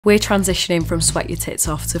We're transitioning from sweat your tits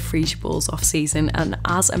off to freeze your balls off season, and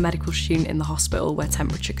as a medical student in the hospital where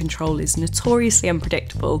temperature control is notoriously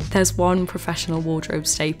unpredictable, there's one professional wardrobe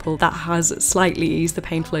staple that has slightly eased the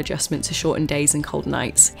painful adjustment to shortened days and cold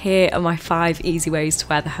nights. Here are my 5 easy ways to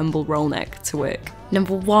wear the humble roll neck to work.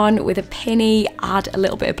 Number 1, with a pinny, add a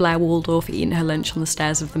little bit of Blair Waldorf eating her lunch on the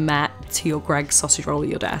stairs of the Met to your Greggs sausage roll at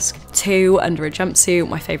your desk. 2, under a jumpsuit,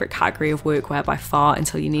 my favourite category of workwear by far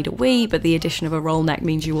until you need a wee, but the addition of a roll neck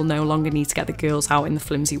means you will no longer need to get the girls out in the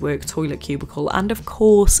flimsy work toilet cubicle, and of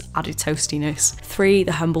course, added toastiness. 3,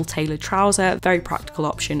 the humble tailored trouser, very practical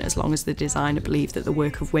option as long as the designer believed that the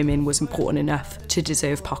work of women was important enough to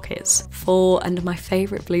deserve pockets. 4, under my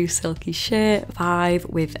favourite blue silky shirt. 5,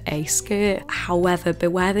 with a skirt. However,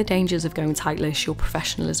 beware the dangers of going tightless. Your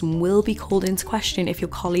professionalism will be called into question if your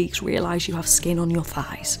colleagues realise you have skin on your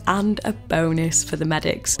thighs. And a bonus for the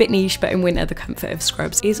medics. Bit niche, but in winter the comfort of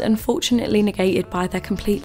scrubs is unfortunately negated by their complete